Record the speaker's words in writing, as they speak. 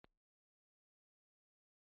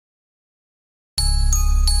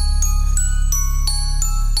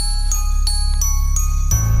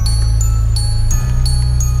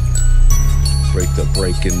the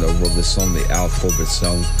break in the road that's on the alphabet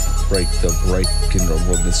zone. Break the break in the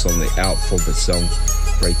road that's on the alphabet zone.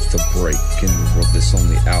 Break the break in the road that's on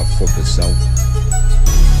the alphabet zone.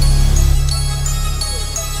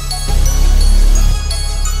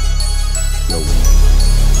 Yo.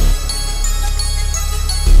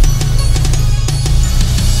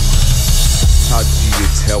 How do you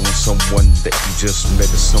tell when someone that you just met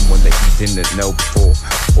is someone that you didn't know before,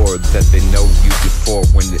 or that they know you before?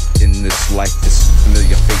 When in this life is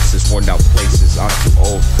familiar faces, worn out places. I'm too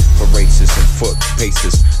old for races and foot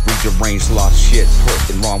paces. Rearranged lost shit put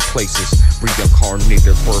in wrong places.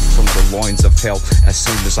 Reincarnated birth from the loins of hell. As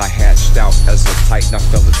soon as I hatched out as a titan, I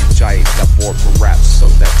fell into giant that bore for raps, so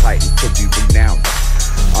that titan could be renowned.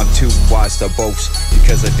 I'm too wise to boast,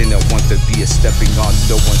 because I didn't want to be a stepping on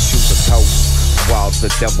no one's shoes or toes. While the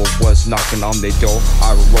devil was knocking on their door,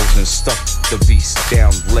 I arose and stuck the beast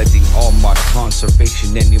down, letting all my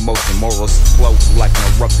conservation and emotion morals flow like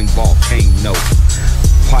an erupting volcano.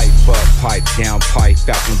 Pipe up, pipe down, pipe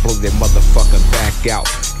out, and blow their motherfucking back out,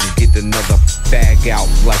 and get another bag out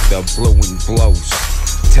like the blowing blows.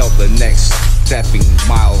 Till the next stepping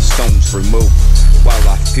milestones removed. While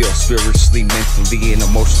I feel spiritually, mentally, and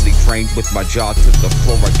emotionally drained, with my jaw to the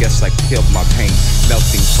floor, I guess I killed my pain,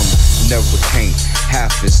 melting from Novocaine.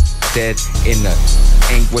 Half is dead in the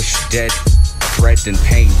anguish, dead, dread and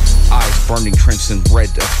pain. Eyes burning crimson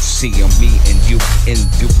red of seeing me and you in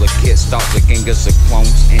duplicate. Stop the gangers of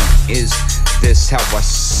clones, and is this how I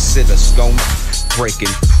sit a scone?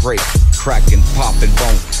 Breaking, crate, cracking, popping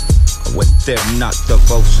bone. With them, not the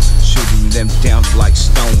votes, shooting them down like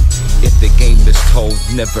stone. If the game is told,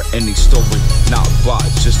 never any story, not bought,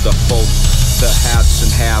 just a fold. The haves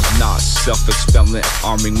and have-nots, self-expelling,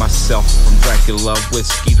 arming myself from Dracula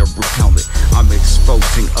whiskey to repel it. I'm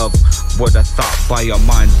exposing of what I thought by a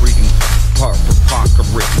mind reading, part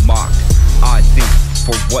hypocrite mock. I think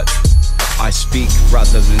for what I speak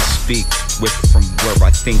rather than speak with from where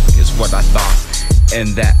I think is what I thought. And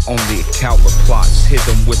that only a coward plots, hit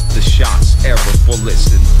them with the shots, arrows, bullets,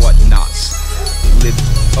 and whatnots. Live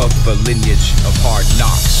of a lineage of hard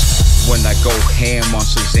knocks. When I go ham on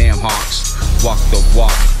Shazam Hawks, walk the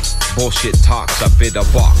walk, bullshit talks, I bid a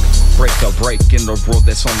balk. Break the break in the world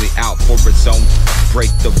that's only out for its own. Break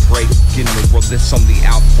the break in the world that's only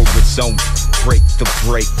out for its own. Break the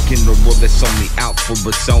break in the world that's only out for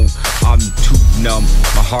its own. I'm too numb,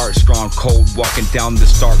 my heart's gone cold, walking down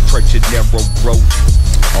this dark, treacherous, narrow road,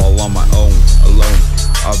 all on my own, alone.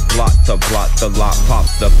 I blot the lot, pop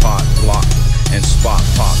the pot, block, and spot,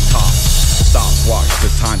 pop, top. Stop, watch,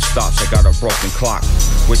 the time stops, I got a broken clock,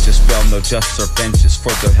 which is spell no just or vengeance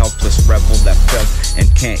for the helpless rebel that fell and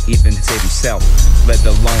can't even save himself, let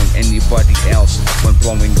alone anybody else. When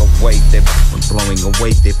blowing away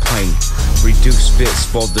they plane, reduce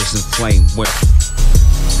spits, boulders and flame. When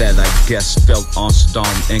that I guess fell on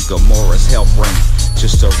Sodom and Gomorrah's hell rain,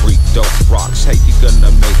 just to reek dope rocks. How you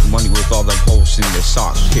gonna make money with all them holes in your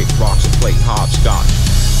socks? Kick rocks and play hopscotch.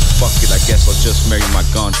 Fuck it, I guess I'll just marry my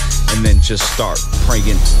gun and then just start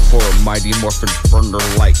praying for a mighty morphin burner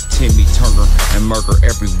like Timmy Turner and murder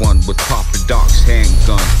everyone with Papa Doc's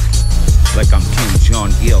handgun. Like I'm King John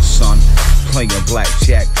Il, son, playing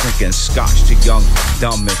blackjack, drinking scotch, too young,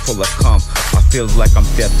 dumb and full of cum. I feel like I'm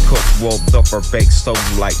death cooked, rolled up or baked slowly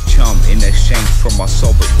like chum, in exchange for my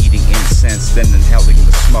soul, but eating incense, then inhaling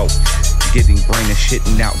the smoke, getting brain and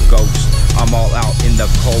shitting out ghosts. I'm all out in the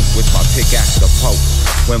cold with my pickaxe to poke,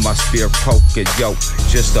 when my spear poke a yoke,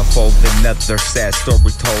 just to fold another sad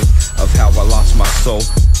story told of how I lost my soul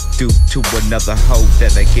due to another hoe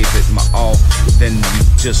that I gave it my all. Then you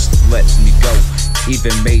just let me go,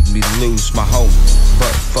 even made me lose my home.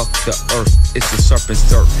 But fuck the earth, it's the serpent's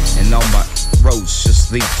dirt, and all my roads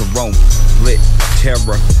just lead to Rome. Lit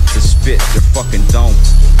terror to spit their fucking dome.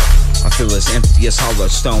 I feel as empty as hollow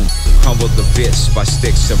stone, crumbled to bits by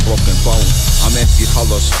sticks and broken bone. I'm empty,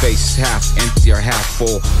 hollow space, half empty or half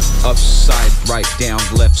full. Upside, right down,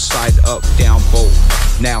 left side, up, down, bold.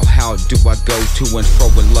 Now how do I go to and fro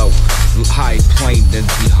and low? High plane, then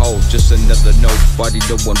behold, just another nobody,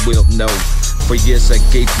 no one will know. For years I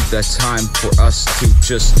gave you the time for us to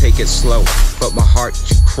just take it slow, but my heart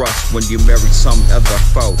you crushed when you married some other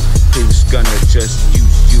foe, who's gonna just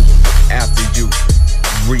use you after you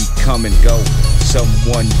come and go.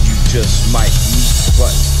 Someone you just might meet,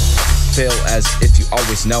 but feel as if you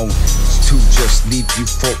always known to just leave you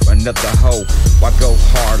for another hoe. Why go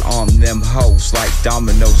hard on them hoes like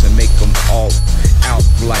dominoes and make them all out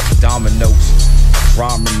like dominoes?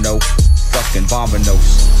 Domino, fucking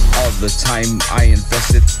vominos. All the time I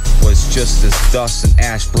invested was just as dust and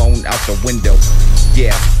ash blown out the window.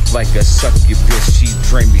 Yeah, like a succubus, she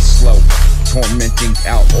drained me slow. tormenting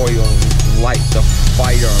out oil, light the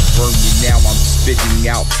fire and burn me now. I'm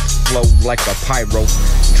spitting out flow like a pyro,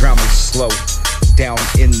 drown me slow down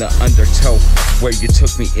in the undertow, where you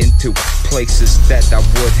took me into places that I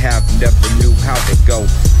would have never knew how to go.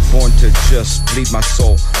 Born to just bleed my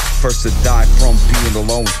soul, first to die from being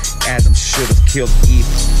alone. Adam should have killed Eve,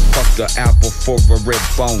 fucked the apple for a red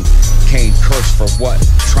bone. Cain cursed for what?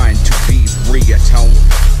 Trying to be reatoned.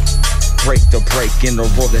 Break the break in the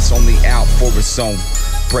world that's only out for its own.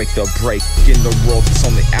 Break the break in the world that's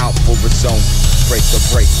only out for its own. Break the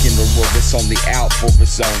break in the world that's only out for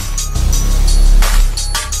its own.